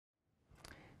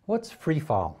What's free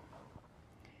fall?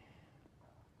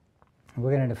 We're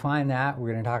going to define that.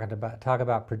 We're going to talk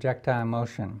about projectile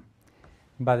motion.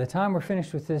 By the time we're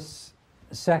finished with this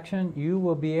section, you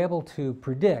will be able to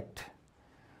predict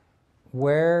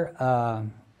where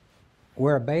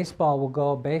a baseball will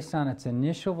go based on its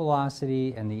initial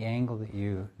velocity and the angle that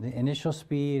the initial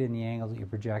speed and the angle that you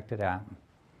project it at.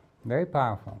 Very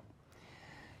powerful.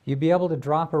 You'd be able to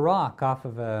drop a rock off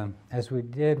of as we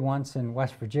did once in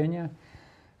West Virginia,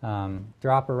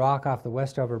 drop a rock off the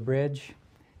Westover Bridge,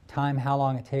 time how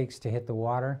long it takes to hit the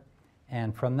water,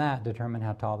 and from that determine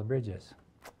how tall the bridge is.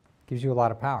 Gives you a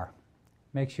lot of power.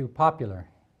 Makes you popular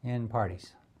in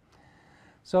parties.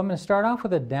 So I'm going to start off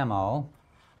with a demo.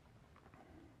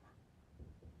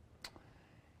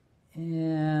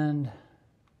 And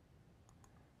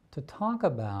to talk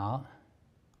about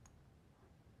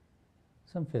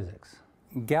some physics.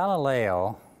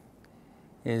 Galileo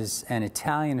is an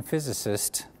Italian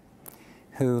physicist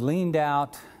who leaned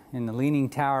out in the Leaning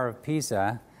Tower of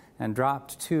Pisa and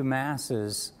dropped two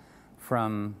masses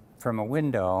from a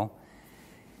window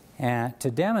and to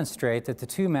demonstrate that the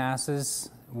two masses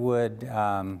would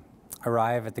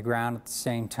arrive at the ground at the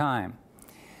same time,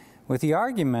 with the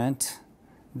argument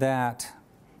that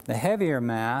the heavier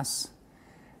mass,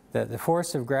 that the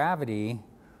force of gravity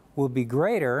will be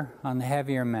greater on the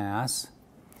heavier mass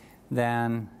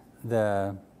than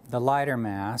the lighter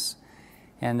mass,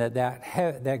 and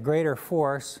that greater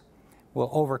force will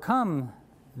overcome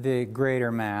the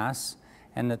greater mass,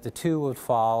 and that the two would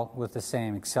fall with the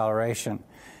same acceleration.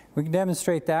 We can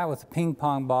demonstrate that with a ping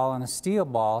pong ball and a steel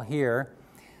ball here,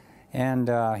 and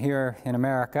here in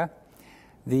America.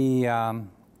 They're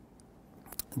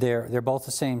both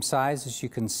the same size, as you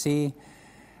can see.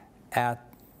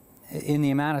 In the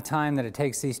amount of time that it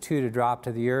takes these two to drop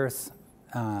to the earth,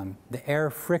 the air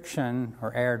friction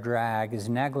or air drag is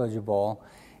negligible,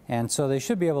 and so they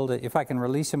should be able to, if I can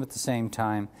release them at the same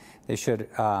time, they should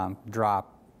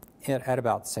drop at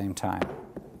about the same time.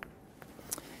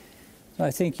 So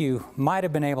I think you might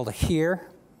have been able to hear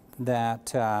that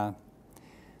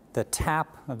the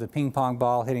tap of the ping pong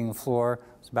ball hitting the floor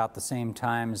was about the same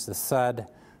time as the thud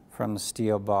from the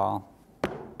steel ball.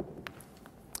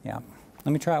 Yeah.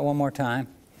 Let me try it one more time.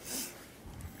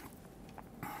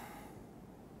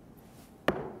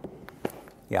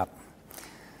 Yep.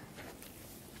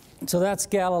 So that's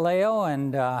Galileo,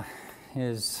 and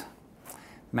his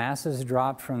masses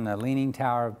dropped from the Leaning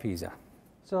Tower of Pisa.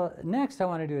 So next I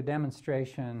want to do a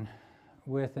demonstration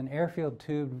with an air-filled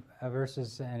tube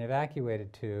versus an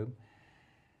evacuated tube.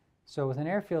 So with an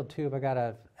air-filled tube, I got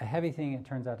a heavy thing. It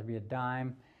turns out to be a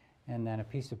dime, and then a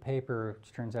piece of paper,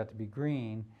 which turns out to be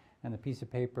green. And the piece of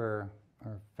paper,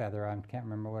 or feather, I can't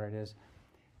remember what it is,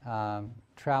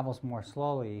 travels more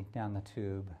slowly down the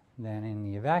tube than in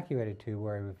the evacuated tube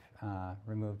where we've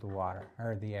removed the water,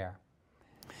 or the air.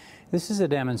 This is a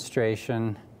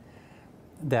demonstration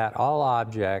that all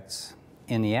objects,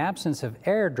 in the absence of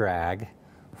air drag,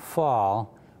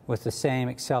 fall with the same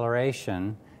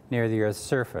acceleration near the Earth's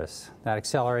surface. That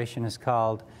acceleration is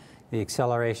called the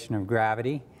acceleration of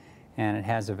gravity, and it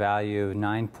has a value of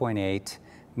 9.8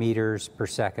 meters per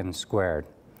second squared.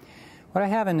 What I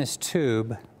have in this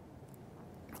tube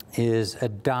is a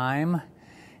dime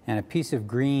and a piece of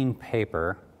green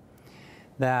paper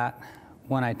that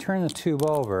when I turn the tube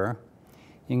over,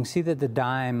 you can see that the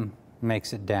dime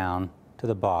makes it down to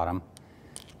the bottom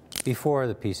before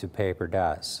the piece of paper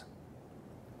does.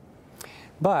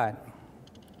 But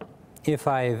if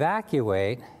I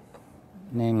evacuate,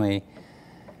 namely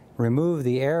remove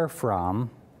the air from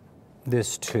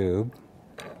this tube,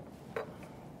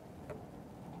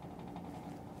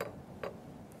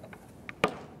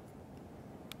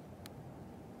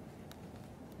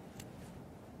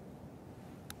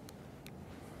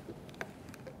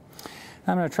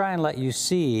 I'm going to try and let you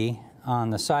see on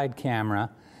the side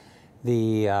camera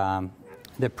the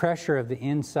pressure of the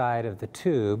inside of the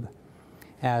tube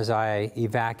as I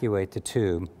evacuate the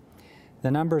tube.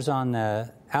 The numbers on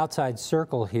the outside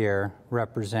circle here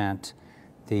represent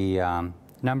the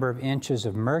number of inches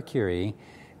of mercury,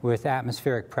 with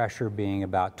atmospheric pressure being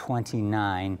about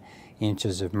 29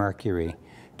 inches of mercury.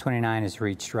 29 is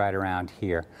reached right around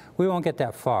here. We won't get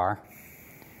that far,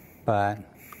 but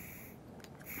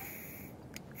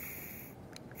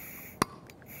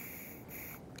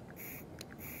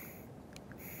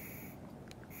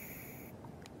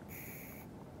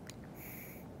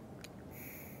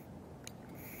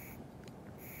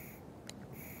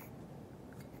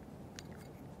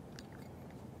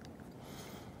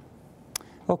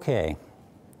okay,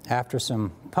 after some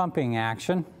pumping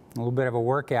action, a little bit of a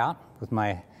workout with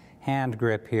my hand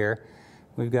grip here,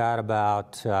 we've got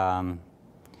about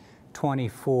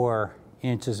 24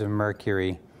 inches of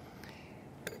mercury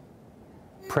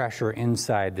pressure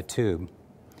inside the tube,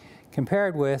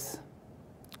 compared with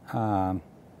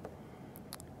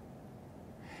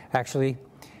actually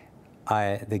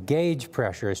the gauge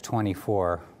pressure is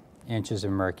 24 inches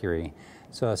of mercury.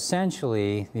 So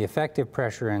essentially the effective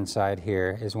pressure inside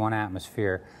here is 1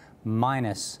 atmosphere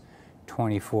minus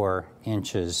 24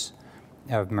 inches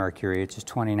of mercury, which is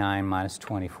 29 minus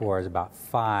 24 is about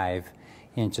 5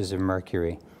 inches of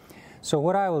mercury. So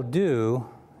what I will do,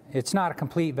 it's not a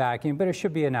complete vacuum, but it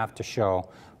should be enough to show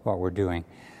what we're doing.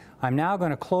 I'm now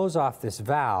going to close off this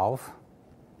valve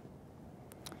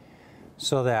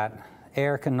so that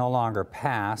air can no longer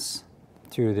pass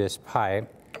through this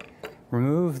pipe.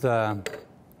 Remove the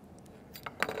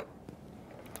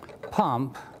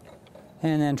pump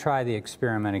and then try the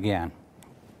experiment again.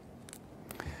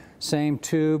 Same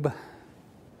tube,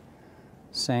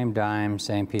 same dime,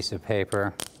 same piece of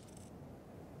paper.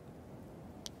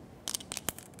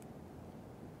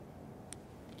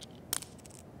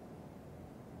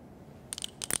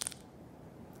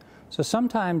 So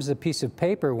sometimes the piece of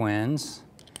paper wins,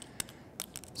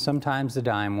 sometimes the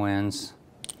dime wins,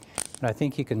 but I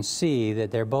think you can see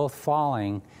that they're both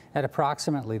falling at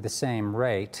approximately the same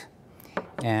rate.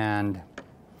 And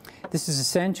this is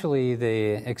essentially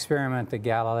the experiment that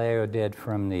Galileo did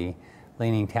from the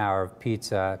Leaning Tower of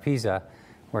Pisa,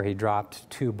 where he dropped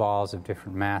 2 balls of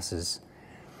different masses.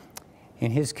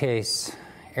 In his case,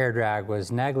 air drag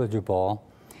was negligible.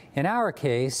 In our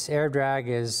case, air drag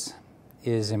is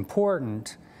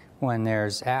important when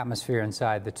there's atmosphere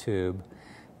inside the tube,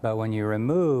 but when you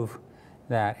remove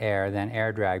that air, then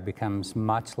air drag becomes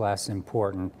much less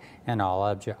important and all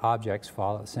objects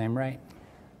fall at the same rate.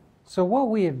 So what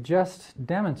we have just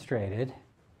demonstrated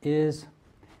is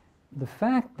the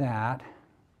fact that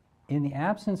in the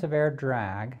absence of air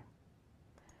drag,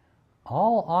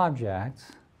 all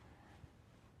objects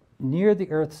near the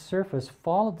Earth's surface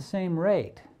fall at the same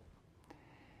rate.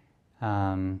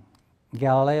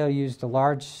 Galileo used a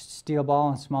large steel ball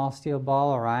and a small steel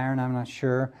ball, or iron, I'm not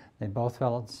sure. They both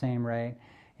fell at the same rate.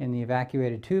 In the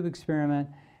evacuated tube experiment,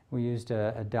 we used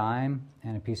a dime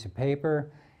and a piece of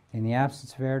paper. In the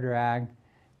absence of air drag,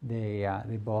 they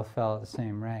both fell at the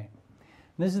same rate.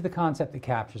 And this is the concept that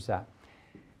captures that.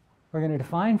 We're going to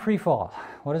define free fall.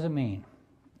 What does it mean?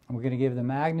 We're going to give the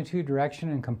magnitude, direction,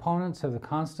 and components of the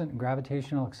constant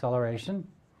gravitational acceleration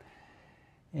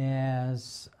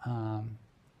as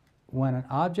when an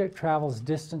object travels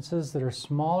distances that are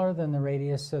smaller than the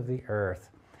radius of the Earth.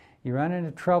 You run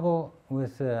into trouble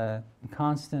with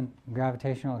constant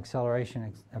gravitational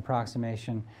acceleration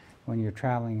approximation when you're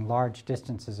traveling large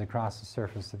distances across the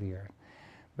surface of the Earth.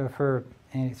 But for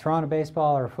throwing a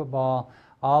baseball or a football,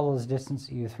 all those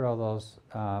distances you throw those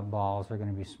balls are going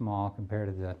to be small compared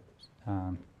to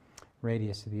the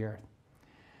radius of the Earth.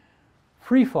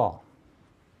 Free fall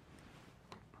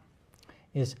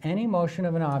is any motion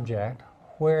of an object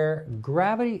where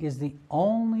gravity is the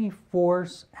only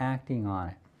force acting on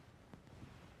it.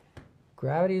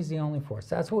 Gravity is the only force.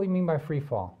 That's what we mean by free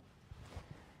fall.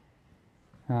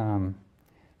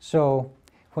 So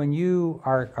when you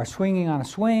are swinging on a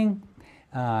swing,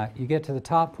 you get to the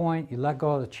top point, you let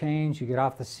go of the chains, you get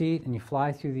off the seat, and you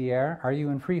fly through the air. Are you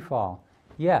in free fall?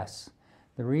 Yes.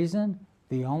 The reason?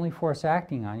 The only force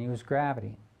acting on you is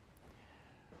gravity.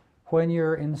 When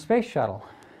you're in the space shuttle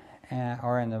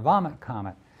or in the Vomit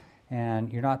Comet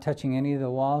and you're not touching any of the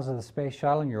walls of the space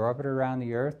shuttle and you're orbiting around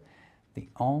the Earth, the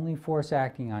only force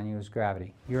acting on you is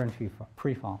gravity. You're in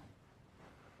free fall.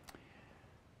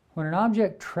 When an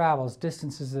object travels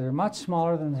distances that are much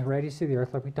smaller than the radius of the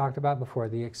Earth, like we talked about before,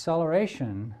 the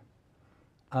acceleration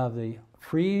of the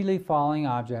freely falling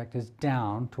object is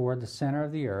down toward the center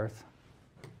of the Earth,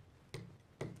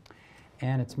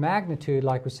 and its magnitude,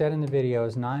 like we said in the video,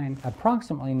 is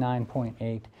approximately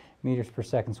 9.8 meters per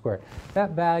second squared.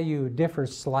 That value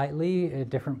differs slightly at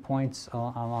different points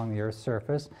along the Earth's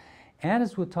surface, and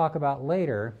as we'll talk about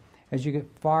later, as you get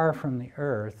far from the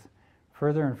Earth,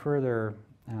 further and further,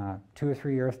 2 or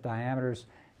 3 Earth diameters,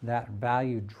 that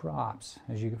value drops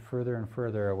as you get further and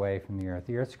further away from the Earth.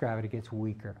 The Earth's gravity gets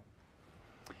weaker.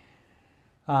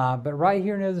 But right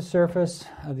here near the surface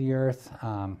of the Earth,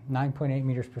 9.8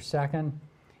 meters per second,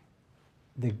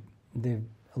 the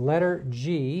letter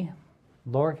G,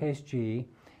 lowercase g,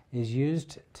 is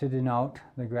used to denote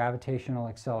the gravitational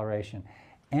acceleration.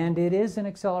 And it is an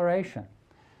acceleration.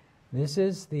 This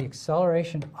is the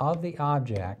acceleration of the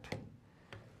object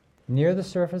near the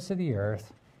surface of the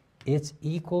Earth. It's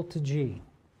equal to g.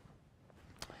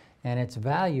 and its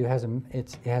value has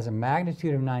a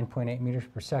magnitude of 9.8 meters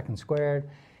per second squared,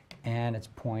 and it's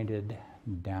pointed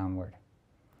downward.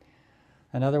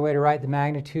 Another way to write the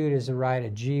magnitude is to write a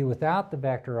g without the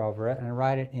vector over it and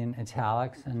write it in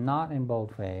italics and not in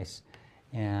boldface,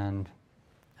 and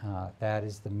that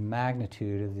is the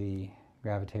magnitude of the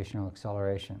gravitational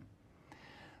acceleration.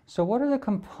 So what are the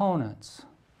components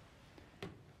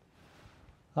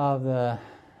of the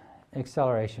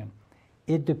acceleration?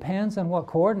 It depends on what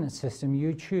coordinate system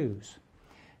you choose.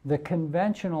 The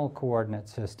conventional coordinate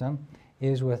system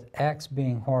is with x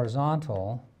being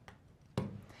horizontal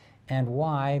and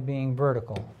y being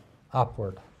vertical,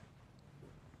 upward.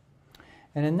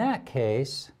 And in that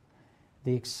case,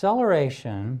 the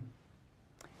acceleration,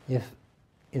 if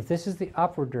this is the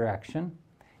upward direction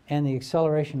and the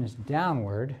acceleration is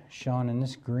downward, shown in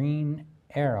this green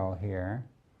arrow here,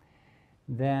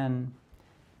 then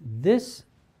this,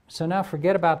 so now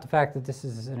forget about the fact that this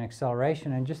is an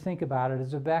acceleration and just think about it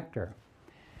as a vector.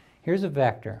 Here's a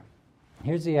vector.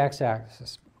 Here's the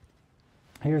x-axis.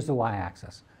 Here's the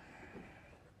y-axis.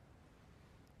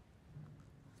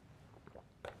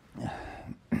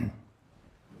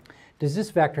 Does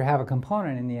this vector have a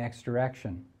component in the x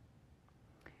direction?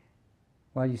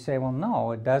 Well, you say, well,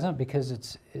 no, it doesn't,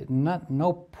 because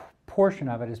no portion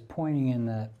of it is pointing in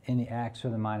the x or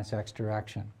the minus x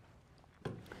direction.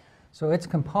 So its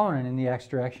component in the x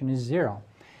direction is 0.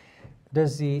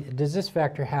 Does this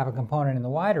vector have a component in the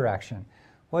y direction?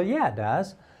 Well, yeah, it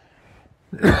does.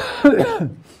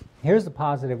 Here's the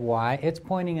positive y. It's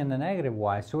pointing in the negative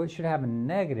y, so it should have a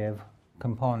negative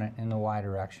component in the y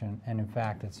direction, and in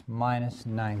fact it's minus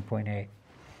 9.8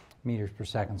 meters per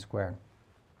second squared.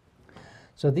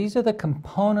 So these are the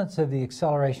components of the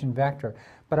acceleration vector,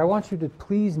 but I want you to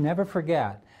please never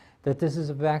forget that this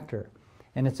is a vector,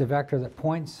 and it's a vector that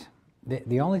points,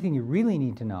 the only thing you really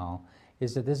need to know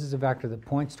is that this is a vector that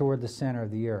points toward the center of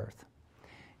the Earth,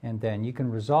 and then you can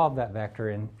resolve that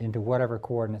vector into whatever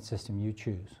coordinate system you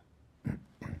choose.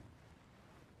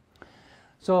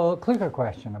 So, clicker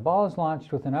question. A ball is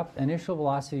launched with an initial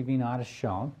velocity v0 as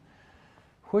shown.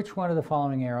 Which one of the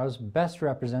following arrows best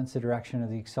represents the direction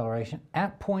of the acceleration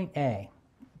at point A?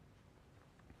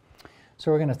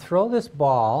 So we're going to throw this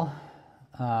ball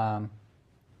from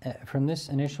this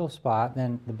initial spot,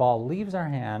 then the ball leaves our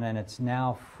hand and it's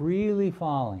now freely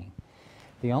falling.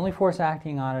 The only force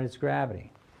acting on it is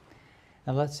gravity.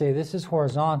 And let's say this is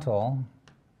horizontal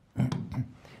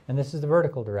and this is the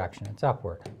vertical direction, it's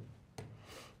upward.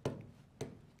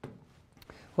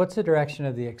 What's the direction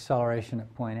of the acceleration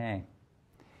at point A?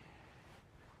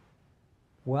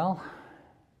 Well,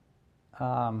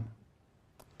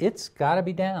 it's got to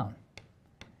be down.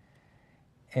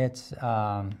 It's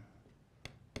the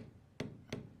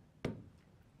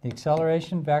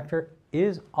acceleration vector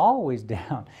is always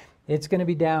down. It's going to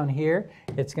be down here,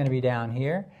 it's going to be down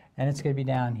here, and it's going to be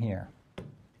down here.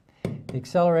 The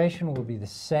acceleration will be the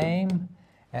same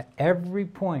at every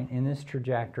point in this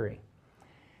trajectory.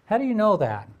 How do you know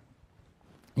that?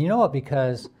 You know it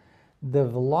because the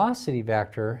velocity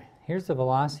vector, here's the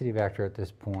velocity vector at this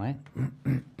point,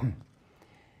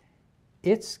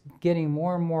 it's getting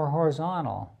more and more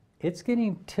horizontal. It's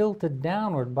getting tilted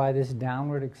downward by this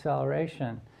downward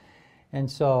acceleration. And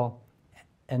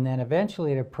then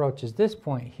eventually it approaches this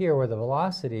point here where the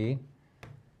velocity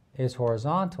is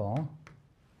horizontal.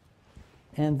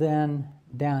 And then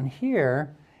down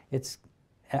here, it's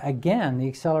again, the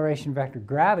acceleration vector,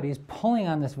 gravity, is pulling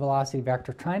on this velocity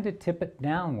vector, trying to tip it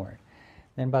downward.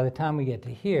 Then by the time we get to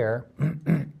here,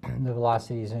 the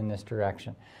velocity is in this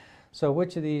direction. So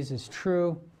which of these is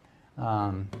true?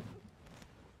 The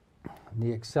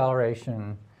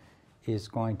acceleration is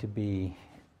going to be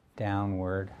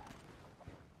downward.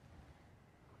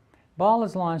 Ball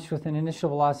is launched with an initial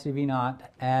velocity v0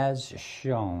 as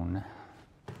shown.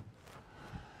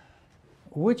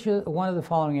 Which one of the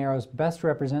following arrows best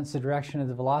represents the direction of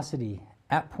the velocity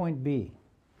at point B?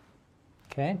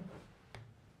 Okay?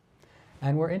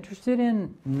 And we're interested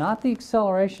in not the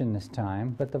acceleration this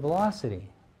time, but the velocity.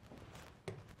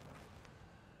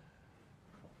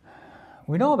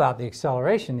 We know about the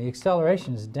acceleration. The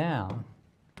acceleration is down,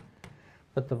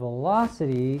 but the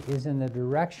velocity is in the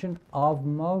direction of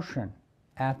motion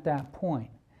at that point.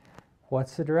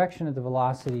 What's the direction of the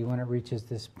velocity when it reaches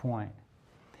this point?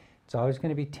 It's always going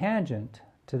to be tangent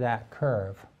to that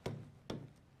curve.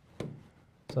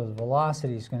 So the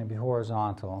velocity is going to be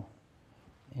horizontal.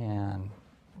 And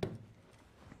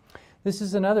this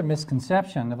is another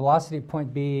misconception. The velocity at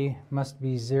point B must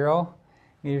be 0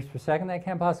 meters per second. That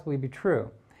can't possibly be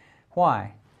true.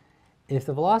 Why? If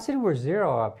the velocity were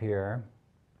 0 up here,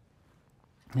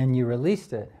 and you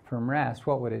released it from rest,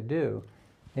 what would it do?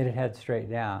 It'd head straight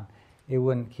down. It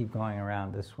wouldn't keep going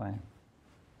around this way.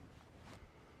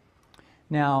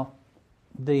 Now,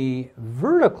 the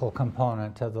vertical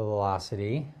component of the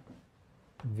velocity,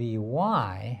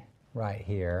 Vy, right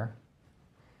here,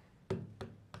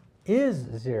 is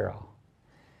 0.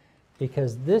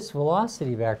 Because this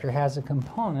velocity vector has a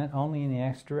component only in the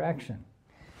x direction.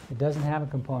 It doesn't have a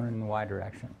component in the y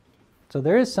direction. So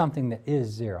there is something that is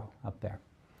 0 up there.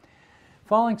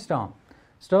 Falling stone.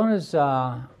 Stone is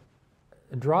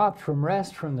dropped from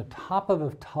rest from the top of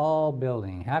a tall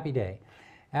building. Happy day.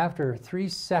 After 3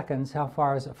 seconds, how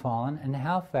far has it fallen and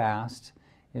how fast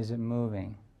is it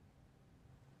moving?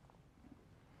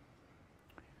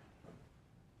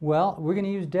 Well, we're going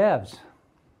to use devs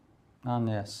on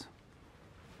this.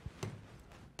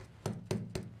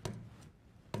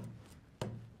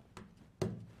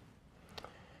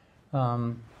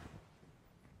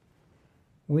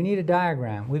 We need a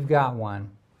diagram. We've got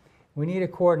one. We need a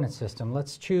coordinate system.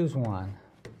 Let's choose one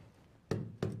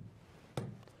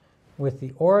with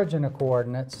the origin of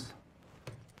coordinates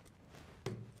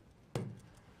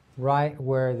right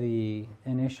where the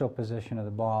initial position of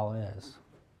the ball is.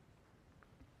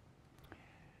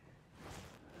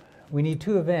 We need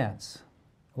 2 events.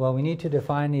 Well, we need to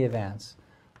define the events.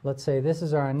 Let's say this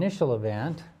is our initial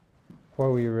event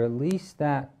where we release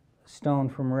that stone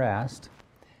from rest,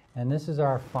 and this is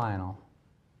our final.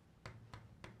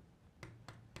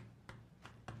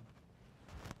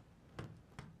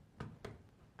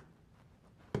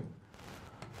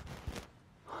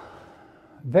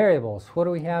 Variables. What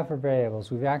do we have for variables?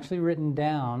 We've actually written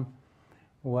down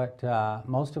what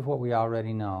most of what we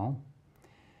already know.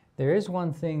 There is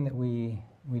one thing that we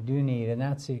do need, and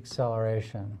that's the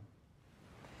acceleration.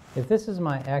 If this is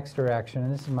my x direction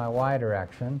and this is my y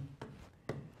direction,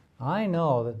 I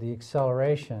know that the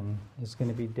acceleration is going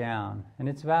to be down, and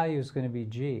its value is going to be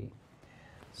g.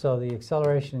 So the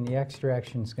acceleration in the x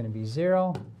direction is going to be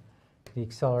 0. The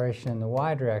acceleration in the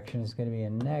y direction is going to be a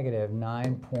negative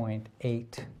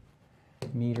 9.8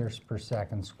 meters per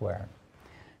second squared.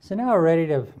 So now we're ready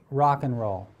to rock and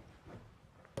roll.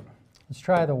 Let's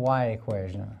try the y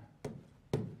equation.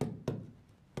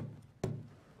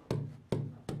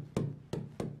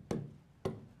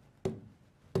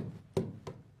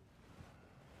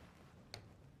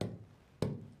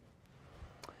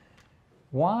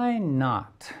 Why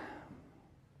not?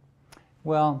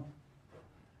 Well,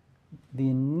 the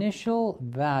initial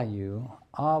value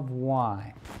of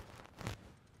y.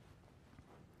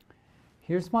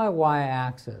 Here's my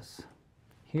y-axis.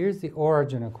 Here's the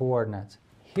origin of coordinates.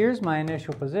 Here's my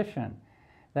initial position.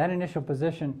 That initial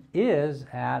position is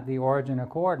at the origin of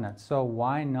coordinates, so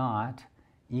y naught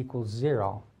equals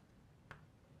 0.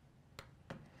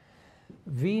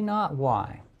 V naught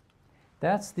y.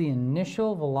 That's the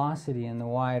initial velocity in the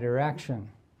y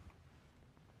direction.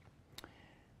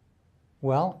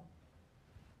 Well,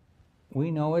 we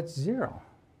know it's 0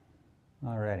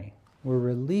 already. We're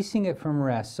releasing it from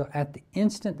rest, so at the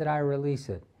instant that I release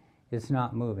it, it's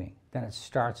not moving. Then it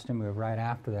starts to move right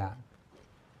after that.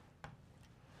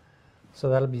 So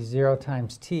that'll be 0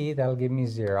 times t, that'll give me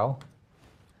 0,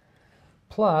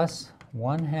 plus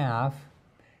 1/2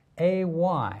 ay.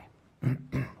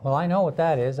 Well, I know what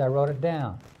that is. I wrote it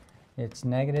down. It's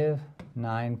negative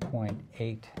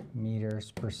 9.8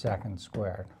 meters per second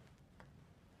squared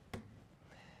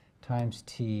times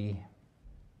t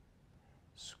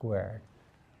squared.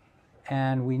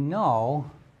 And we know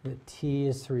that t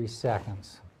is 3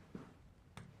 seconds.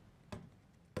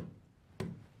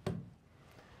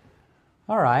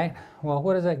 All right, well,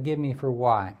 what does that give me for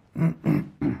y?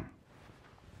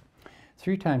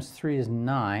 3 times 3 is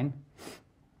 9.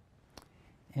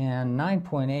 And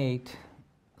 9.8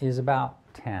 is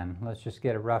about 10. Let's just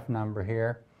get a rough number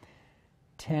here.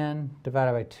 10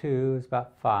 divided by 2 is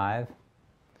about 5.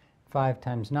 5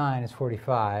 times 9 is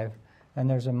 45. And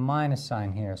there's a minus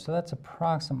sign here. So that's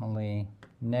approximately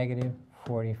negative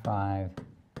 45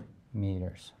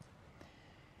 meters.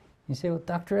 You say, well,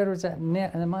 Dr. Edwards, that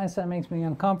net and the minus sign makes me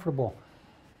uncomfortable.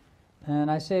 And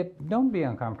I say, don't be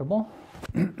uncomfortable.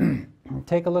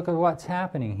 Take a look at what's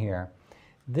happening here.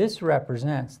 This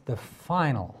represents the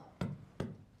final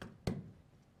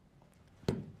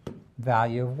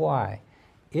value of y.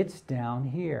 It's down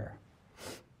here.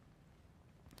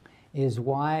 Is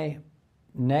y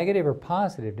negative or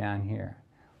positive down here?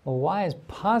 Well, y is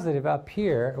positive up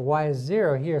here, y is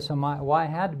 0 here, so my y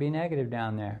had to be negative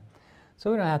down there.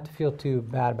 So we don't have to feel too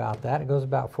bad about that. It goes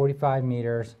about 45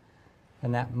 meters,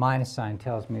 and that minus sign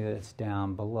tells me that it's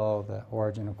down below the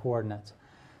origin of coordinates.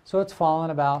 So it's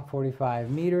fallen about 45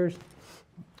 meters.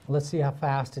 Let's see how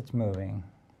fast it's moving.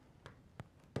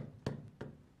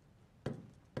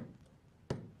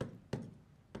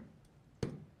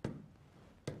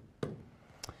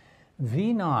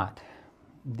 V naught,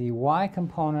 the y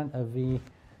component of V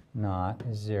naught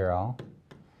is 0.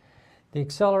 The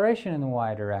acceleration in the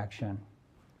y direction,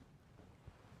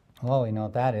 well, we know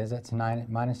what that is. That's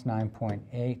minus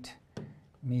 9.8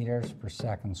 meters per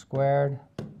second squared.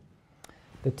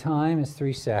 The time is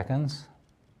 3 seconds.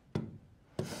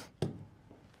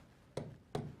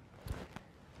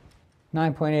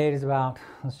 .8 is about,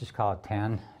 let's just call it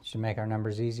 10. It should make our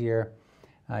numbers easier.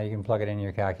 You can plug it in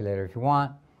your calculator if you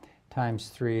want. Times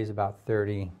 3 is about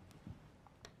 30.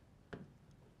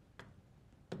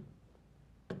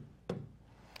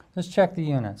 Let's check the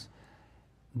units.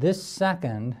 This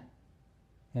second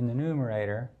in the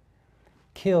numerator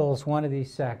kills one of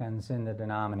these seconds in the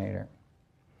denominator.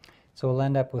 So we'll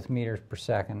end up with meters per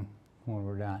second when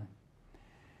we're done.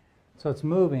 So it's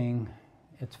moving.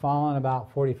 It's fallen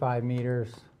about 45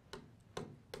 meters,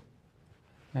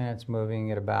 and it's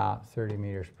moving at about 30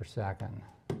 meters per second.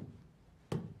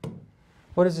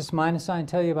 What does this minus sign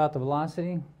tell you about the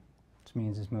velocity? It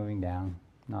means it's moving down,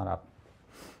 not up.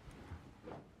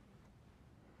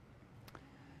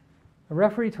 A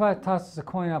referee tosses a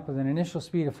coin up with an initial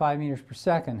speed of 5 meters per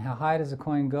second. How high does the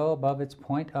coin go above its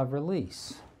point of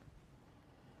release?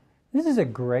 This is a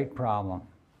great problem.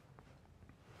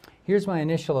 Here's my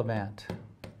initial event.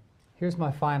 Here's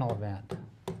my final event.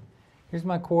 Here's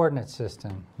my coordinate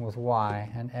system with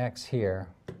y and x here.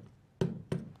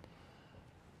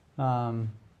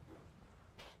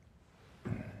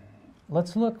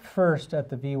 Let's look first at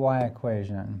the Vy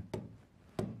equation.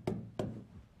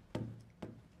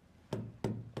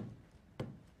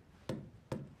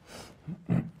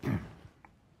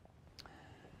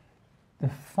 The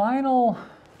final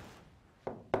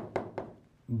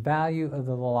value of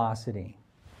the velocity.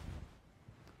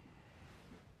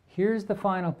 Here's the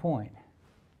final point.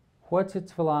 What's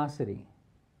its velocity?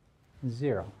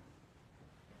 0.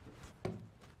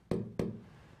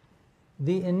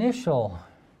 The initial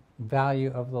value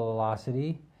of the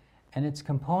velocity and its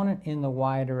component in the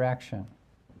y direction.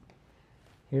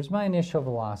 Here's my initial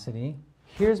velocity.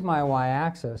 Here's my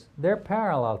y-axis. They're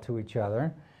parallel to each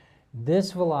other.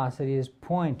 This velocity is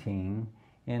pointing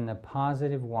in the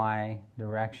positive y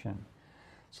direction.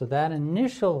 So that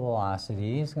initial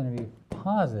velocity is going to be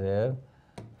positive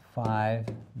 5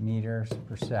 meters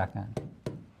per second.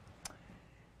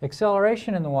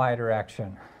 Acceleration in the y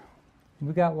direction.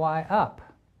 We got y up.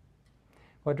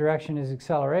 What direction is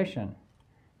acceleration?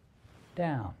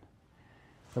 Down.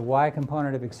 The y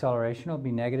component of acceleration will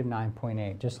be negative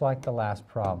 9.8, just like the last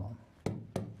problem.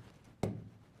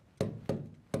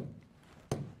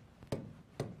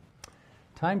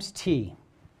 Times t.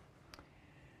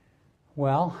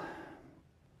 Well,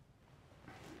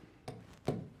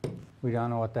 we don't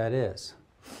know what that is.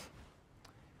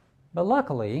 But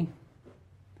luckily,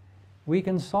 we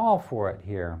can solve for it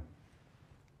here.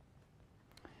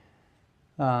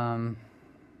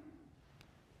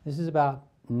 This is about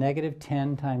negative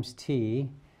 10 times t.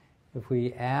 If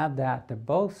we add that to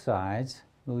both sides,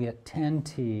 we'll get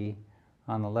 10t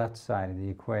on the left side of the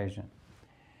equation.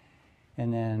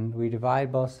 And then we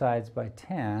divide both sides by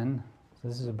 10. So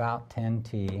this is about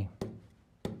 10t.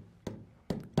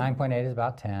 9.8 is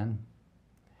about 10.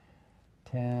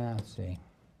 10, let's see,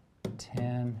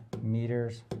 10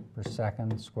 meters per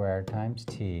second squared times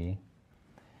t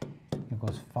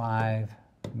equals 5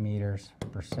 meters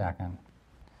per second.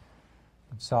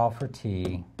 Let's solve for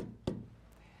t.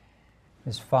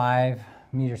 Is 5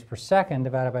 meters per second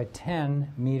divided by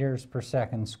 10 meters per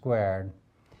second squared,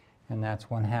 and that's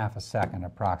 1/2 a second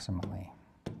approximately.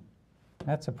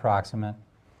 That's approximate.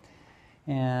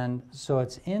 And so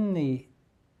it's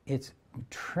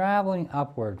traveling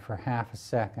upward for 1/2 a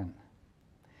second.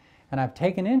 And I've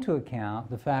taken into account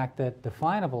the fact that the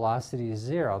final velocity is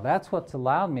 0. That's what's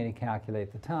allowed me to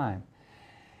calculate the time.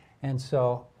 And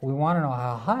so we want to know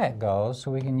how high it goes,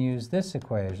 so we can use this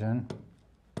equation.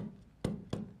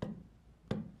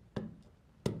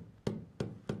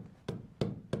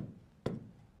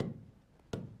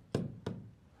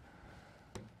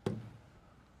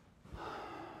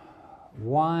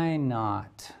 Why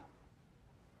not?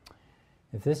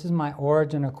 If this is my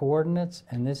origin of coordinates,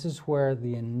 and this is where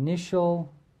the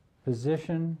initial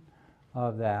position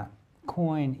of that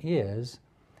coin is,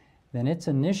 then its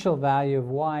initial value of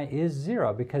y is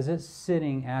 0 because it's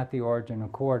sitting at the origin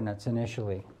of coordinates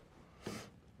initially.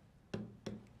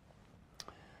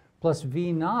 Plus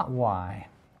v naught y.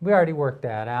 We already worked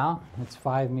that out. It's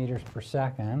 5 meters per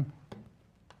second.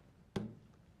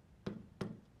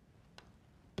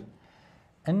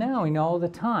 And now we know the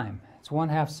time. It's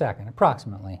 1/2 second,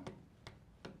 approximately.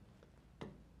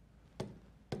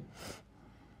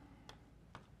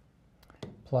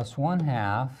 Plus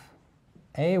 1/2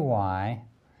 AY,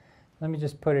 let me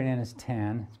just put it in as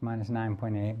 10. It's minus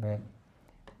 9.8, but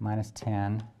minus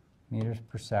 10 meters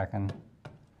per second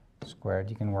squared.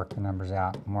 You can work the numbers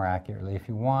out more accurately if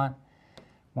you want.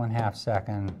 1/2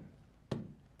 second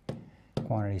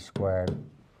quantity squared.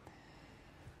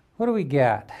 What do we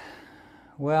get?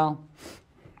 Well,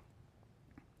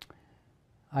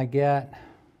 I get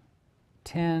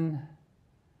 10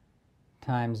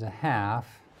 times 1/2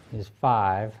 is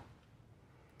 5.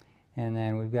 And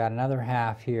then we've got another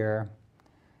 1/2 here.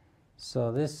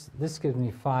 So this gives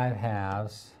me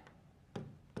 5/2.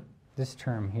 This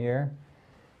term here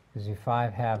gives me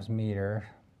 5/2 meters.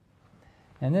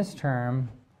 And this term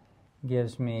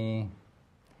gives me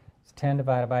 10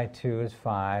 divided by 2 is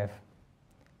 5.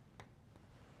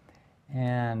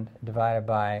 And divided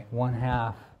by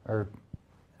 1/2, or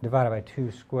divided by 2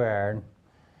 squared,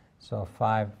 so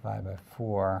 5 divided by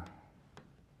 4.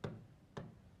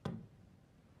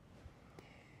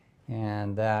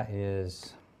 And that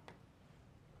is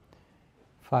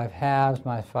 5/2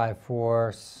 minus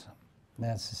 5/4.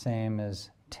 That's the same as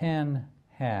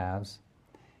 10/2.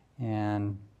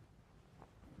 And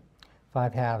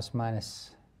 5/2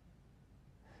 minus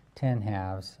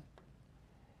 10/2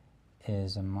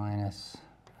 is a minus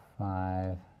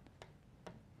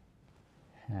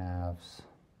 5/2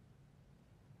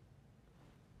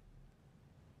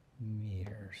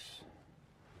 meters.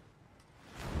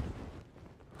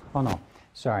 Oh no,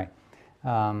 sorry.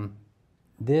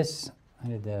 This, I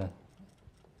did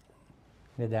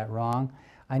that wrong.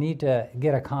 I need to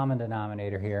get a common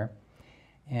denominator here.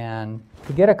 And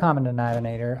to get a common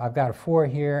denominator, I've got a 4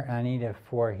 here, and I need a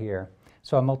 4 here.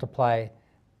 So I multiply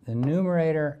the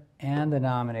numerator and the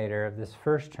denominator of this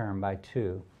first term by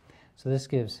 2. So this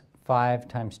gives 5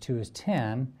 times 2 is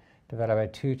 10, divided by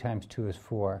 2 times 2 is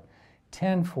 4.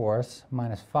 10/4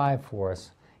 minus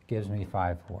 5/4 gives me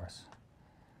 5/4.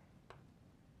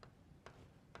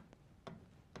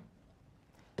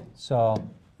 So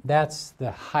that's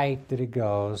the height that it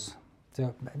goes,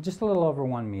 so just a little over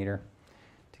 1 meter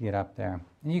to get up there.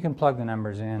 And you can plug the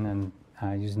numbers in and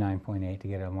use 9.8 to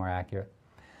get it more accurate.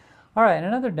 All right,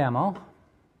 another demo.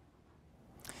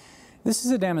 This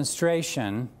is a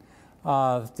demonstration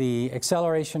of the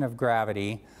acceleration of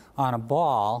gravity on a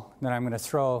ball that I'm going to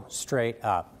throw straight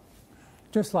up,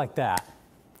 just like that.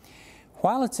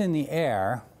 While it's in the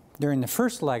air, during the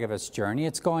first leg of its journey,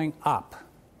 it's going up.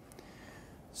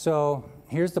 So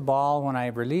here's the ball. When I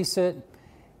release it,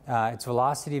 its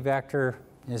velocity vector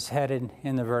is headed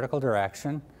in the vertical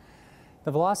direction.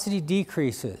 The velocity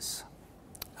decreases.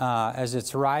 As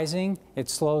it's rising, it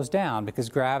slows down because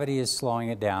gravity is slowing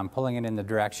it down, pulling it in the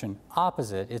direction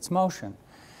opposite its motion.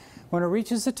 When it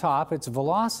reaches the top, its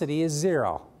velocity is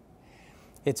 0.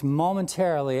 It's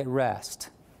momentarily at rest.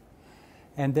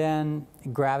 And then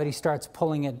gravity starts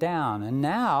pulling it down. And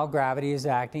now gravity is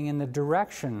acting in the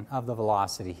direction of the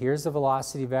velocity. Here's the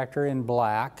velocity vector in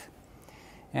black,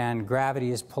 and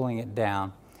gravity is pulling it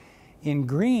down. In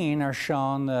green are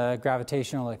shown the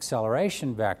gravitational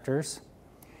acceleration vectors.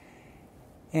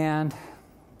 And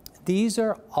these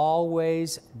are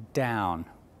always down.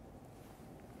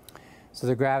 So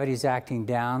the gravity is acting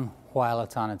down while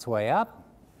it's on its way up.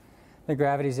 The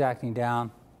gravity is acting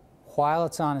down while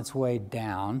it's on its way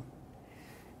down.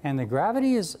 And the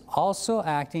gravity is also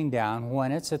acting down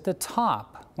when it's at the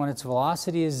top, when its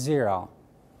velocity is 0.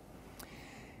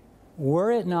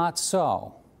 Were it not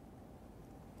so,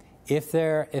 if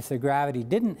the gravity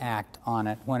didn't act on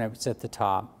it when it's at the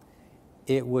top,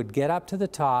 it would get up to the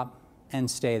top and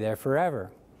stay there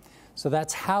forever. So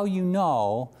that's how you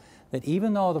know that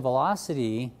even though the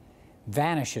velocity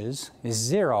vanishes, is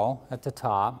 0 at the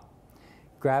top,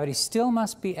 gravity still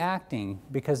must be acting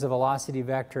because the velocity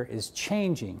vector is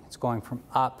changing. It's going from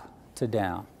up to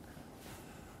down.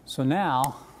 So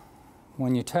now,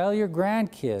 when you tell your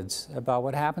grandkids about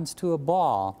what happens to a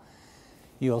ball,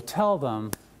 you'll tell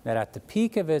them that at the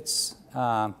peak of its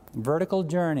vertical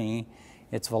journey,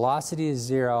 its velocity is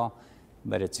 0,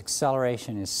 but its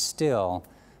acceleration is still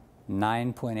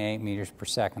 9.8 meters per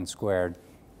second squared,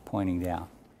 pointing down.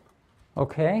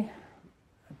 Okay,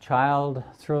 a child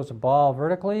throws a ball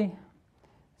vertically.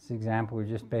 This is the example we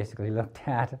just basically looked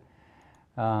at.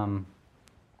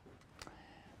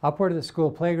 Upward of the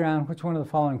school playground, which one of the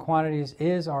following quantities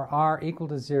is or are equal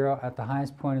to 0 at the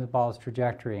highest point of the ball's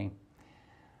trajectory?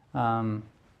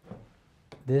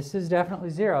 This is definitely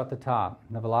 0 at the top.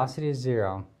 The velocity is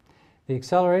 0. The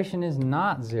acceleration is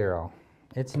not 0.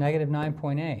 It's negative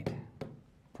 9.8.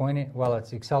 Well,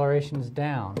 its acceleration is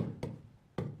down.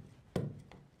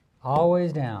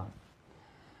 Always down.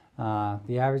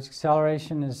 The average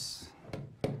acceleration is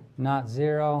not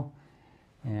 0.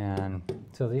 And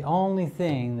so the only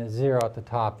thing that's 0 at the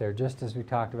top there, just as we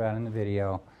talked about in the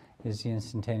video, is the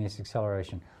instantaneous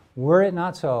acceleration. Were it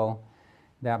not so,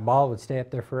 that ball would stay up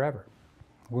there forever.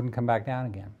 Wouldn't come back down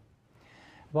again.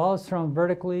 The ball is thrown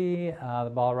vertically.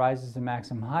 The ball rises to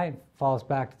maximum height, falls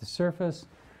back to the surface.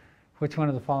 Which one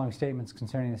of the following statements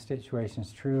concerning the situation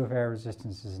is true if air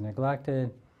resistance is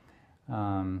neglected?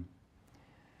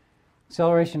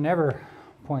 Acceleration never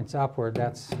points upward.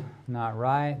 That's not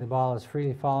right. The ball is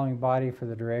freely following body for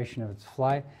the duration of its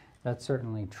flight. That's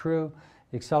certainly true.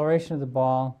 The acceleration of the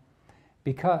ball,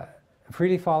 because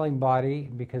freely falling body,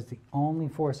 because the only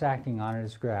force acting on it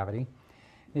is gravity.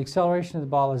 The acceleration of the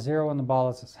ball is 0 when the ball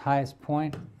is at its highest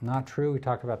point. Not true. We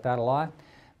talked about that a lot.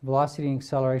 Velocity and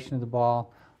acceleration of the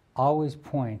ball always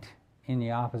point in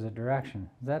the opposite direction.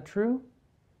 Is that true?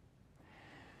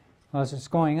 Well, as it's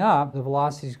going up, the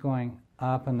velocity is going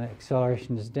up and the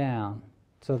acceleration is down.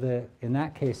 So in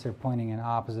that case, they're pointing in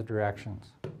opposite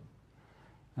directions.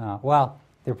 Well,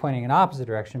 they're pointing in opposite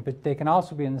direction, but they can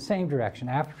also be in the same direction.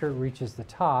 After it reaches the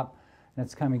top and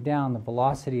it's coming down, the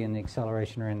velocity and the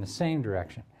acceleration are in the same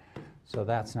direction. So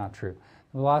that's not true.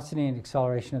 The velocity and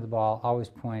acceleration of the ball always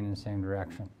point in the same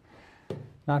direction.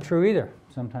 Not true either.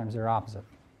 Sometimes they're opposite.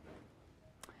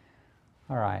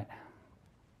 All right.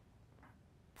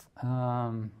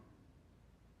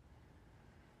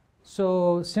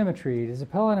 So symmetry. Does a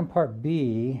pellet in part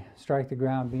B strike the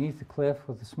ground beneath the cliff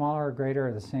with a smaller or greater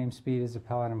or the same speed as the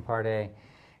pellet in part A?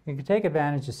 You can take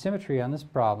advantage of symmetry on this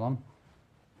problem.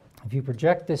 If you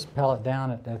project this pellet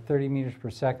down at 30 meters per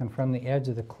second from the edge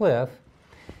of the cliff,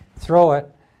 throw it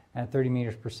at 30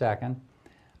 meters per second.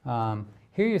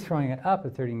 Here you're throwing it up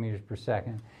at 30 meters per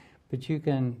second, but you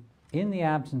can, in the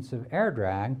absence of air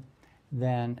drag,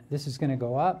 then this is going to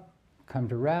go up, come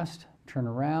to rest, turn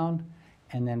around,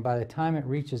 and then by the time it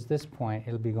reaches this point,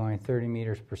 it'll be going 30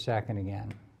 meters per second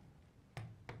again.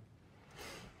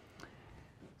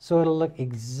 So it'll look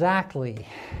exactly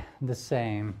the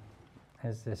same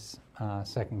as this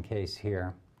second case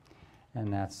here,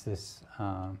 and that's this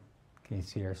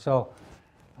case here. So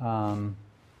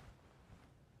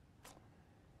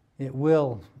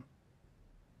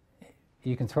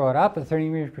you can throw it up at 30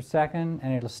 meters per second,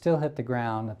 and it'll still hit the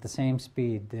ground at the same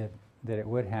speed that it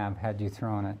would have had you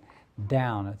thrown it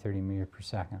down at 30 meters per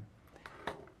second.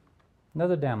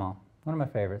 Another demo, one of my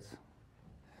favorites.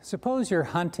 Suppose you're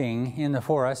hunting in the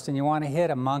forest and you want to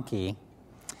hit a monkey,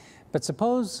 but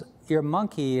suppose your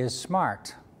monkey is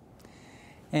smart,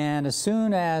 and as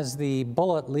soon as the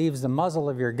bullet leaves the muzzle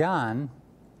of your gun,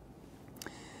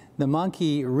 the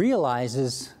monkey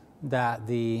realizes that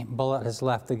the bullet has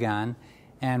left the gun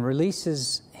and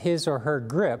releases his or her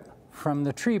grip from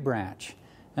the tree branch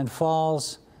and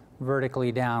falls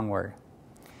vertically downward.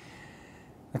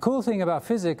 The cool thing about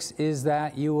physics is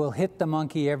that you will hit the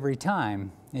monkey every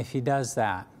time if he does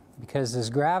that, because as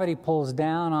gravity pulls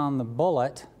down on the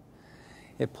bullet,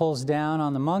 it pulls down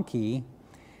on the monkey,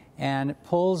 and it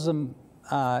pulls them,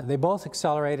 they both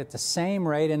accelerate at the same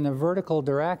rate in the vertical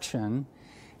direction,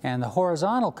 and the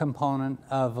horizontal component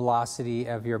of velocity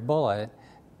of your bullet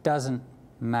doesn't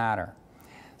matter.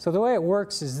 So the way it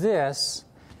works is this: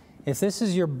 if this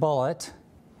is your bullet,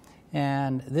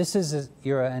 and this is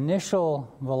your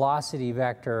initial velocity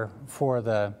vector for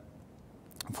the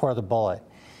bullet,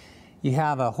 you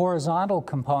have a horizontal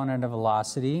component of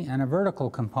velocity and a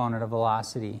vertical component of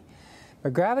velocity.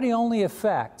 But gravity only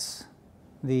affects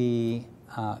the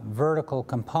vertical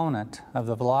component of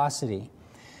the velocity.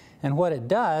 And what it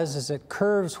does is it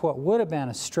curves what would have been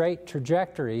a straight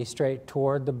trajectory, straight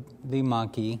toward the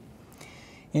monkey,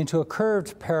 into a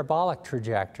curved parabolic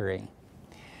trajectory.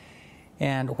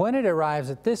 And when it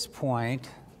arrives at this point,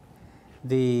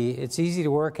 it's easy to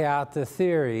work out the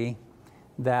theory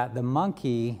that the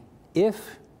monkey,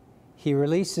 if he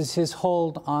releases his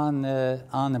hold on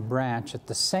the branch at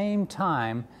the same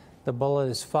time the bullet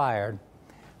is fired,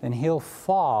 then he'll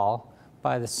fall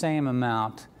by the same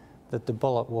amount that the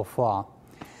bullet will fall.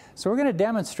 So we're going to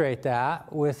demonstrate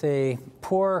that with a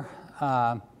poor,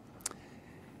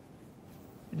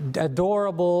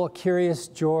 adorable Curious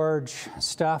George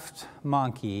stuffed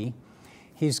monkey.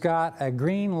 He's got a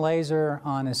green laser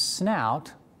on his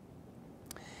snout.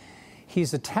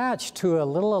 He's attached to a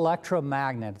little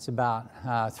electromagnet. It's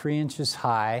about 3 inches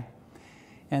high.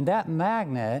 And that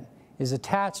magnet is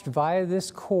attached via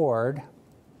this cord.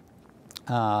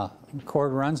 The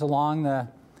cord runs along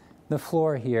the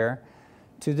floor here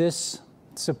to this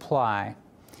supply.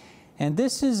 And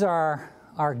this is our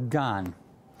gun.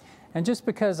 And just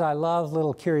because I love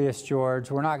little Curious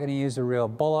George, we're not going to use a real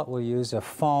bullet. We'll use a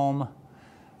foam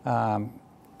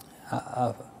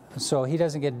so he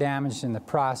doesn't get damaged in the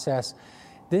process.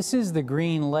 This is the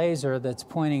green laser that's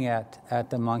pointing at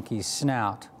the monkey's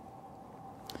snout.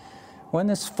 When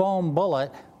this foam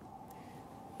bullet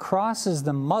crosses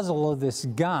the muzzle of this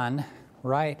gun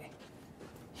right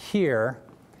here,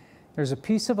 there's a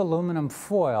piece of aluminum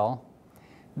foil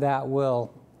that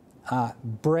will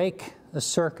break the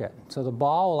circuit. So the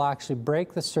ball will actually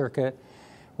break the circuit,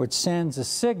 which sends a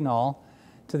signal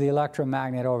to the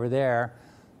electromagnet over there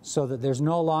so that there's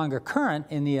no longer current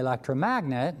in the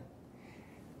electromagnet.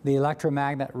 The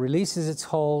electromagnet releases its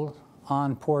hold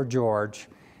on poor George,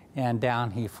 and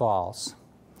down he falls.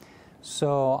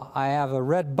 So I have a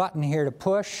red button here to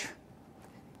push,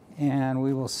 and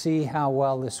we will see how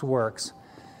well this works.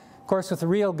 Of course, with a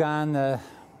real gun,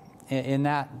 in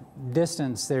that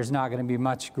distance, there's not going to be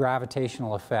much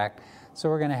gravitational effect. So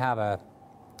we're going to have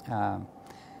a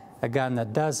gun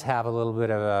that does have a little bit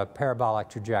of a parabolic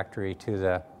trajectory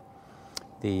to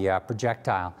the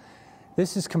projectile.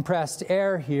 This is compressed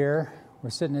air here.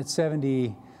 We're sitting at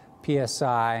 70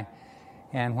 psi,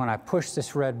 and when I push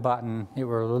this red button, it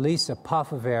will release a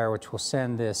puff of air which will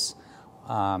send this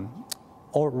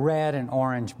red and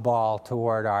orange ball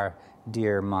toward our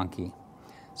dear monkey.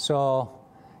 So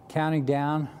counting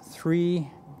down, 3,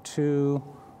 2,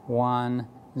 1,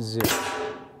 0.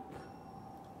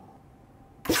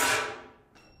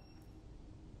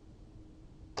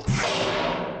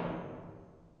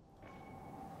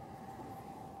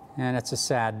 And it's a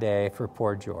sad day for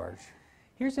poor George.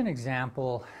 Here's an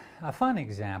example, a fun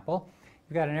example.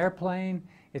 You've got an airplane,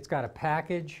 it's got a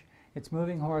package, it's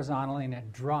moving horizontally, and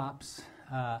it drops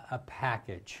a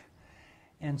package.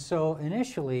 And so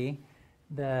initially,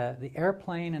 the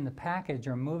airplane and the package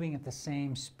are moving at the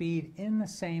same speed in the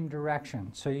same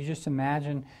direction. So you just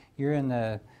imagine you're in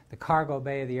the cargo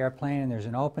bay of the airplane and there's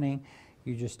an opening.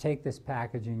 You just take this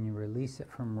package and you release it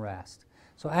from rest.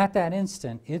 So at that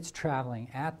instant, it's traveling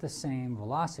at the same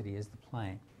velocity as the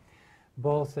plane,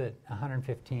 both at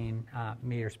 115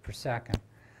 meters per second.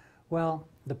 Well,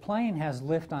 the plane has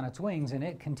lift on its wings and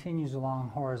it continues along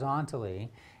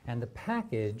horizontally, and the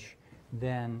package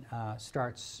then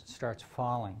starts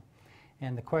falling.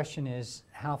 And the question is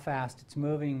how fast it's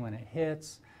moving when it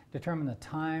hits, determine the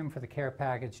time for the care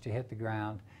package to hit the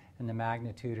ground, and the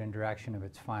magnitude and direction of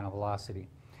its final velocity.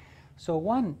 So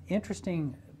one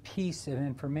interesting piece of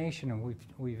information, and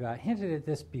we've hinted at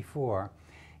this before,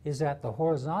 is that the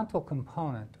horizontal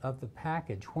component of the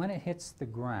package when it hits the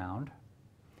ground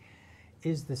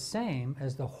is the same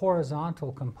as the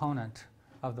horizontal component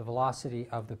of the velocity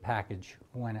of the package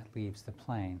when it leaves the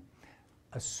plane,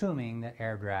 assuming that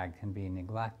air drag can be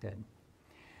neglected.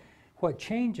 What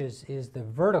changes is the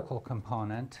vertical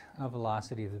component of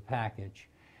velocity of the package.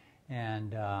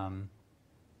 And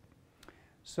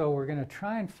so we're going to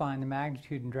try and find the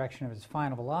magnitude and direction of its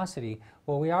final velocity.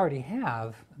 Well, we already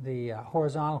have the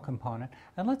horizontal component,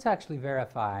 and let's actually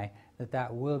verify that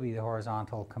that will be the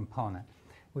horizontal component.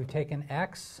 We've taken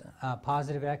x,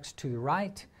 positive x to the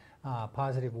right,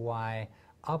 positive y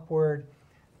upward.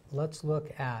 Let's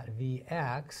look at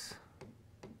Vx.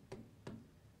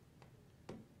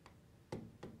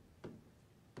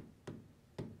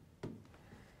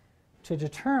 To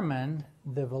determine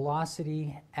the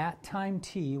velocity at time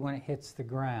t when it hits the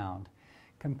ground,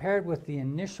 compared with the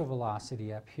initial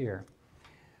velocity up here.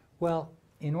 Well,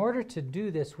 in order to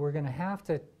do this, we're going to have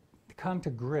to come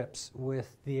to grips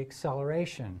with the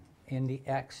acceleration in the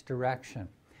x direction.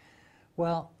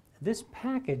 Well, this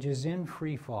package is in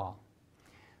free fall.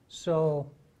 So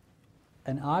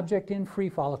an object in free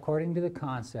fall, according to the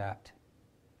concept,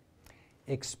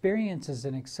 experiences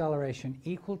an acceleration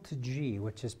equal to g,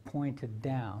 which is pointed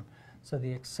down. So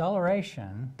the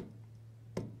acceleration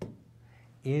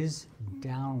is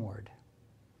downward.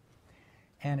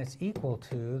 And it's equal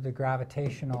to the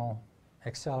gravitational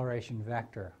acceleration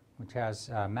vector, which has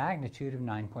a magnitude of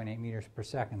 9.8 meters per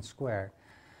second squared.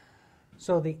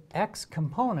 So the x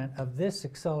component of this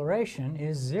acceleration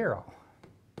is 0.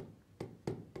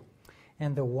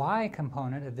 And the y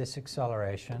component of this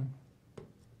acceleration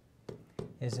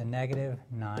is a negative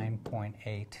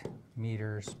 9.8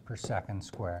 meters per second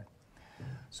squared.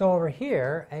 So over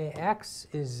here, ax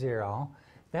is 0.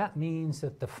 That means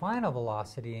that the final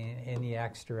velocity in the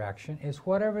x direction is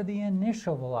whatever the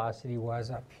initial velocity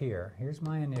was up here. Here's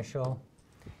my initial,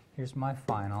 here's my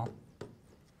final,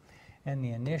 and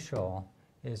the initial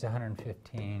is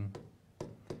 115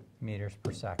 meters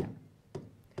per second.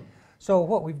 So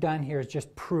what we've done here is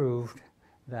just proved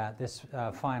that this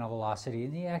final velocity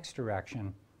in the x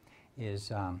direction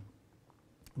is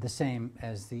the same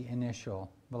as the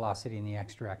initial velocity in the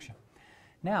x direction.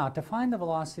 Now, to find the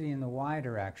velocity in the y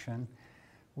direction,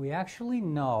 we actually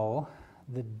know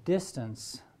the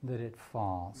distance that it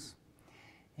falls.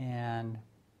 And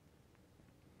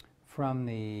from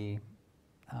the,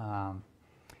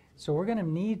 so we're going to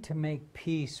need to make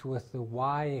peace with the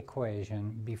y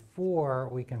equation before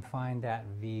we can find that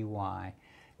Vy.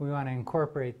 We want to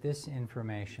incorporate this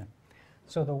information.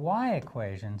 So the y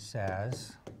equation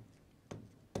says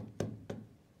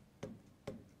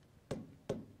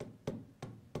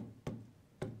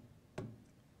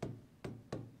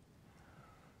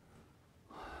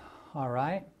all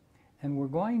right, and we're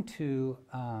going to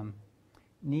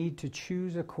need to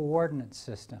choose a coordinate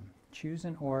system. Choose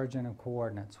an origin of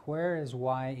coordinates. Where is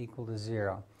y equal to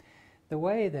 0? The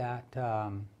way that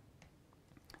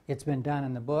it's been done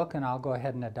in the book, and I'll go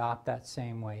ahead and adopt that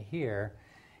same way here,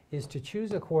 is to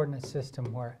choose a coordinate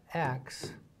system where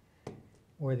x,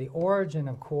 where the origin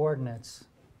of coordinates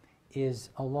is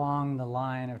along the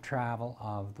line of travel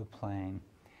of the plane.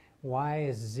 Y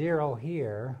is 0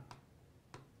 here,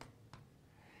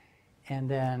 and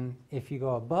then if you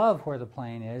go above where the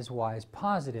plane is, y is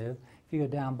positive. If you go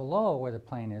down below where the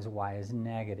plane is, y is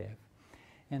negative.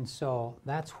 And so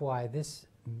that's why this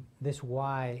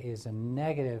y is a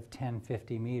negative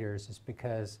 1050 meters, is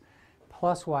because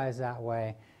plus y is that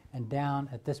way, and down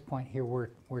at this point here we're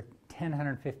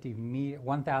 1050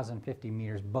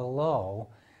 meters below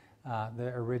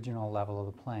the original level of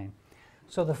the plane.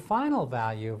 So the final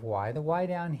value of y, the y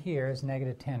down here is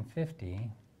negative 1050,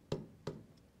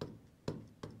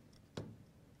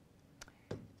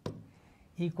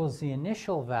 equals the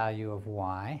initial value of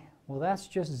y. Well, that's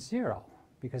just 0,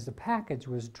 because the package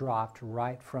was dropped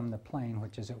right from the plane,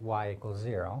 which is at y equals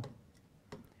 0,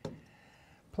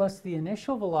 plus the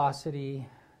initial velocity,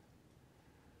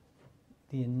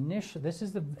 this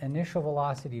is the initial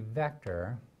velocity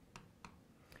vector,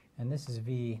 and this is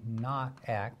v not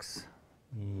x,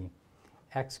 the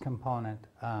x component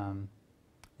of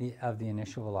the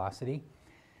initial velocity.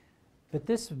 But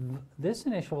this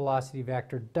initial velocity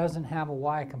vector doesn't have a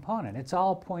y component. It's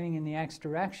all pointing in the x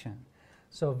direction.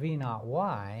 So v naught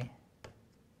y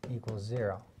equals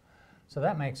 0. So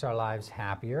that makes our lives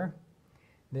happier.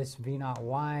 This v naught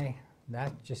y,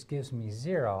 that just gives me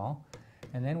 0.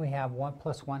 And then we have 1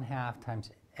 plus 1/2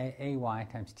 times ay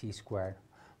times t squared.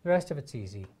 The rest of it's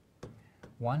easy.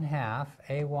 1/2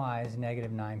 ay is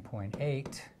negative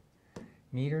 9.8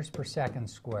 meters per second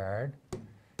squared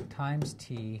times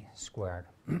t squared.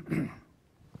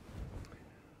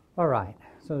 All right,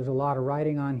 so there's a lot of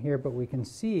writing on here, but we can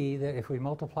see that if we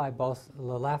multiply both the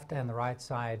left and the right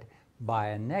side by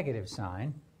a negative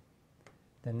sign,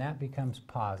 then that becomes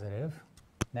positive.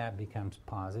 That becomes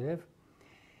positive.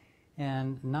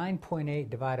 And 9.8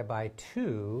 divided by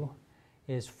 2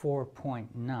 is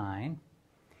 4.9.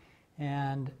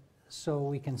 And so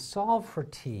we can solve for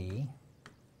t.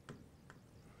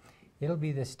 It'll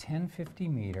be this 1050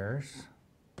 meters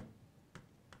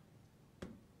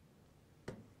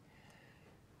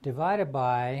divided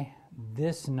by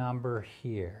this number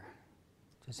here,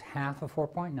 just half of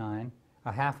 4.9,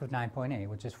 half of 9.8,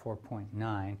 which is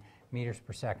 4.9 meters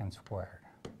per second squared.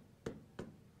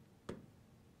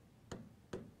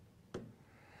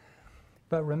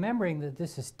 But remembering that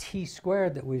this is t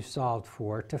squared that we've solved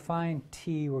for, to find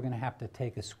t, we're going to have to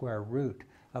take a square root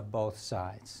of both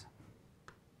sides.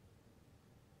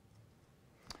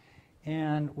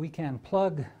 And we can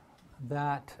plug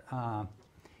that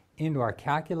into our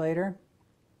calculator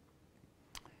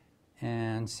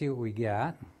and see what we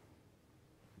get.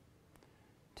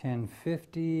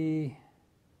 1050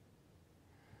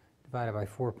 divided by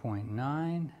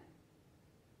 4.9,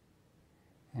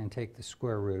 and take the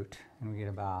square root, and we get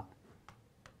about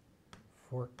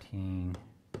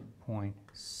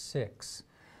 14.6.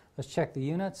 Let's check the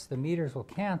units. The meters will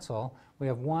cancel. We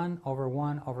have 1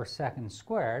 over second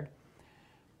squared,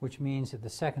 which means that the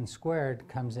second squared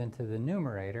comes into the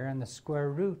numerator, and the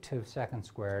square root of second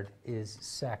squared is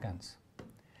seconds.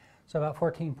 So about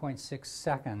 14.6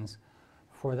 seconds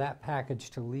for that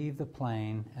package to leave the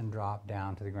plane and drop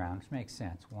down to the ground, which makes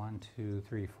sense. 1, 2,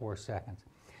 3, 4 seconds.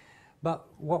 But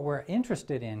what we're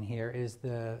interested in here is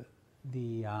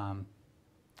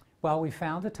well, we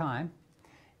found the time,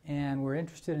 and we're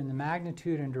interested in the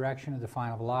magnitude and direction of the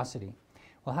final velocity.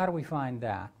 Well, how do we find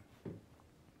that?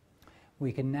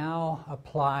 We can now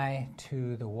apply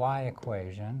to the y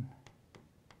equation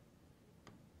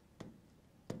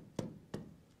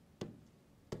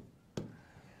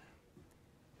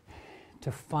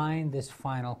to find this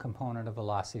final component of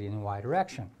velocity in the y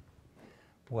direction.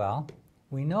 Well,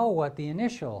 we know what the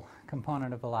initial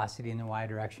component of velocity in the y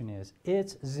direction is.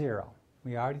 It's 0.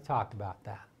 We already talked about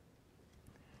that.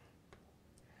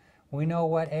 We know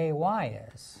what ay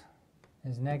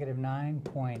is negative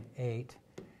 9.8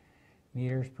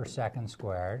 meters per second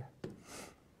squared.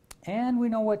 And we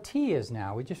know what t is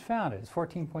now. We just found it. It's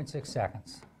 14.6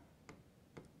 seconds.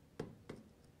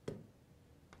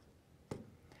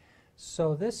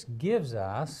 So this gives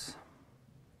us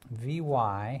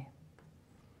Vy,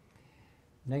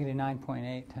 negative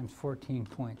 9.8 times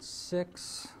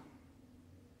 14.6.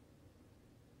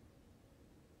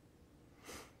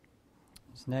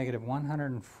 It's negative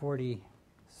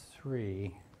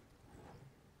 143.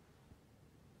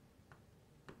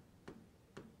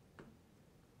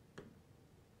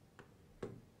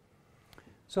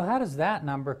 So how does that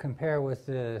number compare with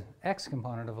the x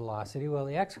component of velocity? Well,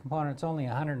 the x component's only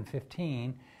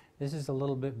 115. This is a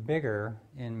little bit bigger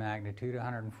in magnitude,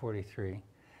 143.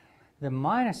 The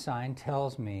minus sign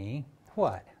tells me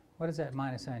what? What does that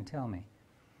minus sign tell me?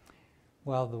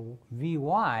 Well, the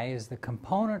Vy is the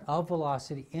component of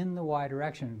velocity in the y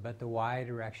direction, but the y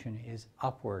direction is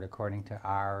upward according to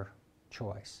our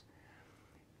choice.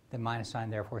 The minus sign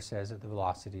therefore says that the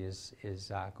velocity is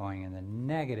going in the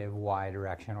negative y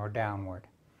direction or downward.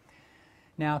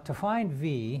 Now to find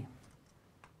v,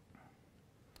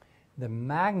 the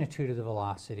magnitude of the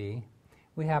velocity,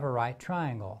 we have a right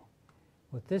triangle,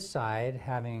 with this side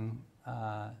having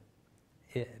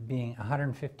it being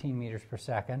 115 meters per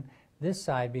second, this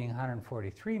side being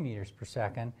 143 meters per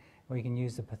second. We can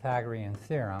use the Pythagorean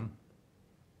theorem.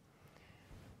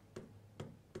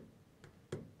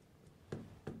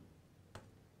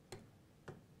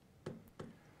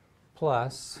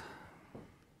 Plus,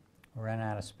 we ran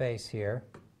out of space here.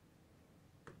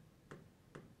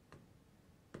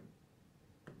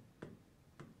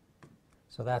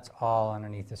 So that's all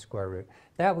underneath the square root.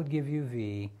 That would give you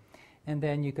v. And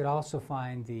then you could also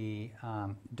find the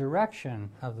direction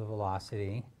of the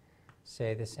velocity,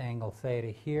 say this angle theta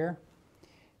here,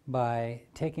 by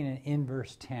taking an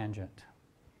inverse tangent.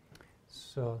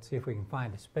 So let's see if we can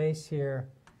find a space here.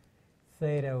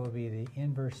 Theta will be the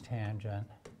inverse tangent.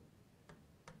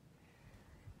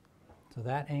 So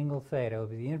that angle theta will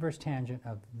be the inverse tangent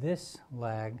of this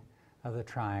leg of the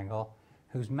triangle,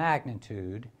 whose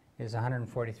magnitude is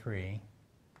 143.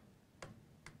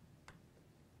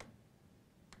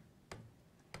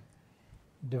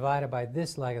 Divided by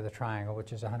this leg of the triangle,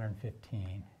 which is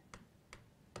 115.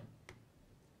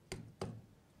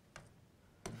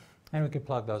 And we could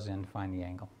plug those in to find the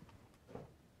angle.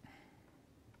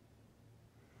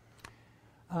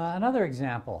 Another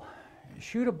example.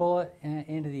 Shoot a bullet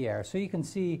into the air. So you can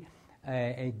see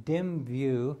a dim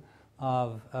view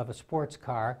of a sports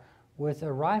car with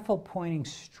a rifle pointing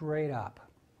straight up.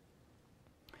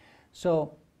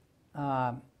 So,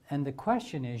 and the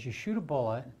question is, you shoot a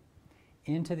bullet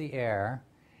into the air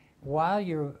while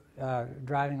you're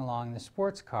driving along the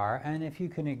sports car, and if you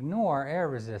can ignore air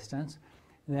resistance,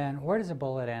 then where does the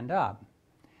bullet end up?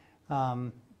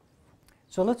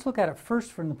 So let's look at it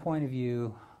first from the point of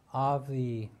view of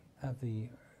the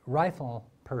rifle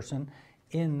person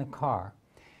in the car.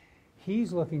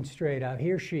 He's looking straight up,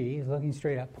 he or she is looking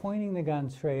straight up, pointing the gun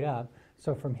straight up.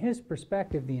 So from his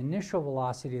perspective, the initial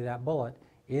velocity of that bullet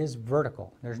is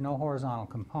vertical. There's no horizontal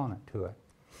component to it.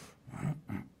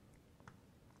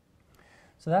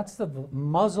 So that's the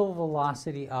muzzle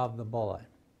velocity of the bullet.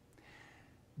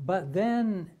 But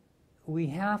then we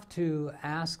have to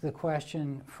ask the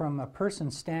question from a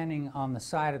person standing on the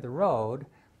side of the road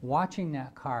watching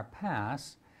that car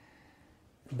pass.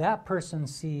 That person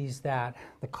sees that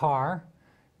the car,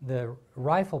 the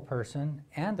rifle person,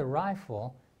 and the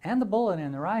rifle, and the bullet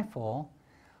in the rifle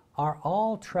are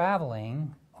all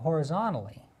traveling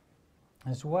horizontally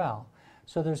as well.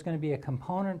 So there's going to be a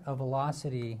component of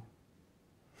velocity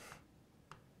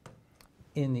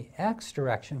in the x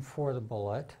direction for the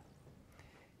bullet,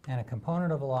 and a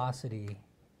component of velocity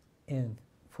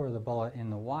for the bullet in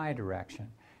the y direction.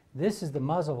 This is the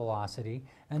muzzle velocity,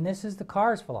 and this is the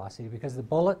car's velocity, because the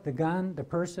bullet, the gun, the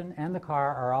person, and the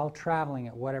car are all traveling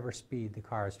at whatever speed the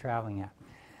car is traveling at.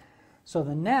 So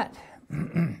the net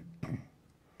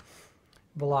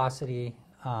velocity,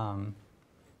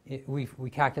 we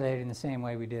calculated in the same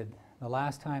way we did the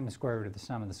last time, the square root of the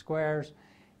sum of the squares,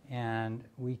 and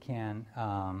we can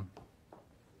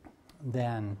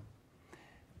then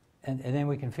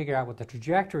we can figure out what the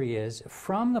trajectory is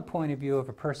from the point of view of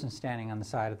a person standing on the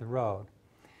side of the road.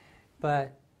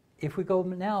 But if we go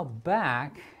now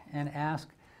back and ask,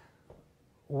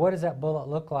 what does that bullet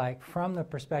look like from the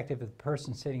perspective of the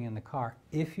person sitting in the car?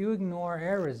 If you ignore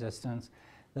air resistance,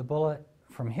 the bullet,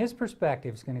 from his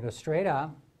perspective, is going to go straight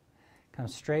up, come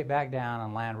straight back down,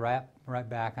 and land right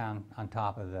back on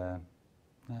top of the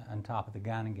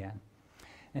gun again.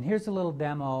 And here's a little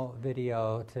demo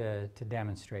video to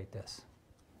demonstrate this.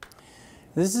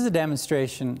 This is a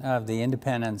demonstration of the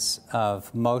independence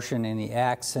of motion in the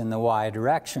x and the y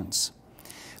directions.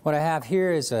 What I have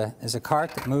here is a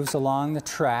cart that moves along the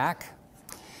track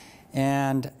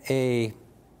and a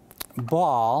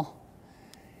ball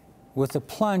with a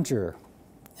plunger.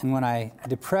 And when I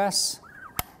depress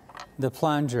the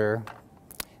plunger,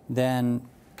 then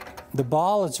the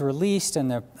ball is released and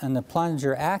the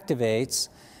plunger activates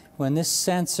when this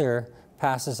sensor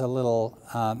passes a little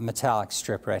metallic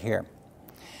strip right here.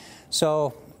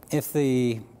 So if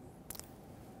the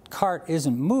cart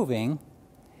isn't moving,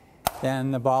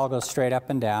 then the ball goes straight up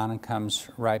and down and comes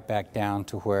right back down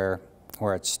to where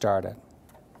it started.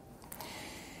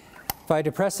 If I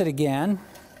depress it again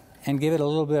and give it a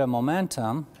little bit of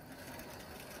momentum,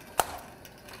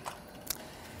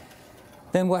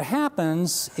 then what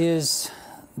happens is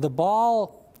the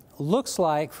ball looks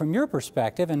like, from your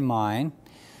perspective and mine,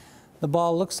 the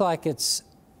ball looks like it's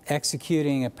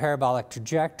executing a parabolic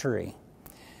trajectory.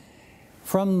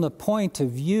 From the point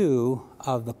of view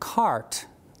of the cart,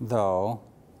 though,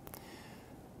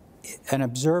 an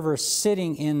observer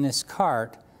sitting in this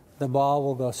cart, the ball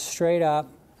will go straight up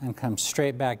and come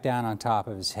straight back down on top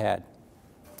of his head.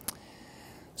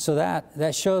 So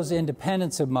that shows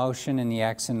independence of motion in the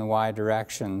x and the y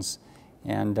directions,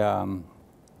 and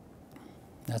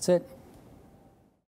that's it.